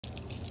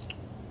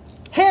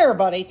Hey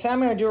everybody, today I'm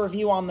going to do a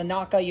review on the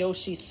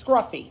Nakayoshi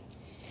Scruffy.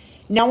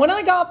 Now when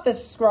I got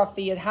this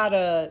Scruffy, it had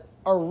a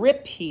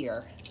rip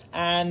here,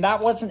 and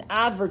that wasn't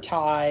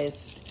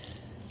advertised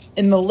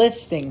in the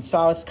listing, so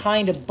I was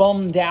kind of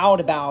bummed out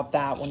about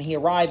that when he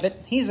arrived. But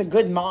he's a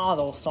good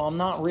model, so I'm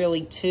not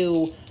really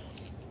too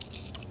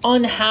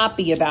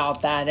unhappy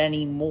about that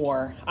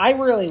anymore. I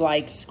really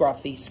like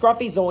Scruffy.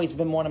 Scruffy's always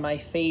been one of my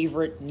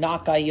favorite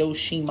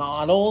Nakayoshi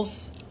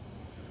models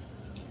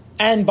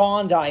and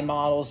Bondi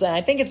models, and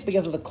I think it's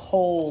because of the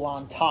coal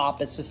on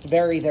top. It's just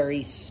very,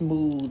 very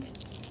smooth.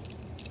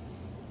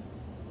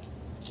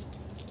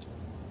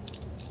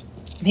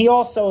 He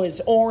also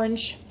is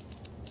orange,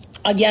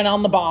 again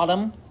on the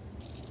bottom.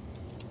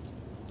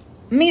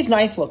 And he's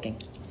nice looking.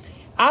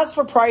 As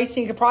for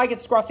pricing, you could probably get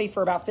Scruffy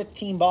for about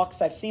 15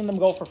 bucks. I've seen them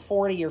go for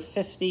 40 or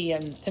 50,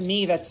 and to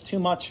me that's too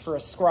much for a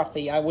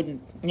Scruffy. I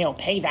wouldn't,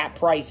 pay that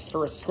price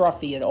for a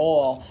Scruffy at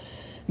all.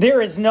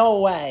 There is no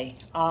way.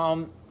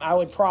 I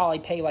would probably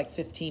pay like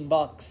 15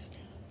 bucks.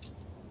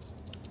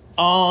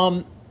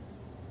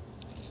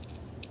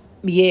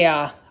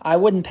 Yeah, I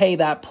wouldn't pay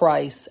that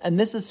price. And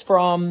this is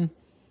from,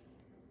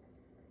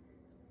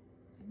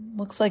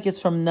 looks like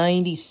it's from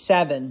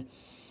 97.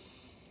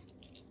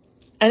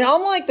 And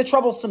unlike the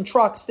Troublesome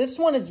Trucks, this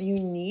one is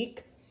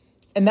unique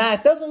in that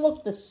it doesn't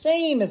look the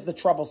same as the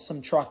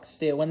Troublesome Trucks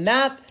do. And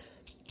that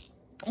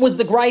was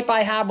the gripe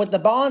I had with the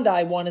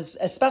Bondi one, is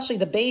especially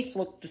the base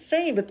looked the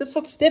same, but this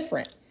looks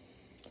different.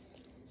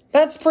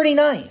 That's pretty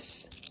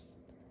nice.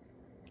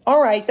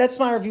 Alright, that's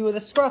my review of the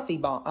Scruffy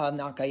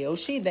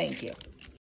Nakayoshi. Thank you.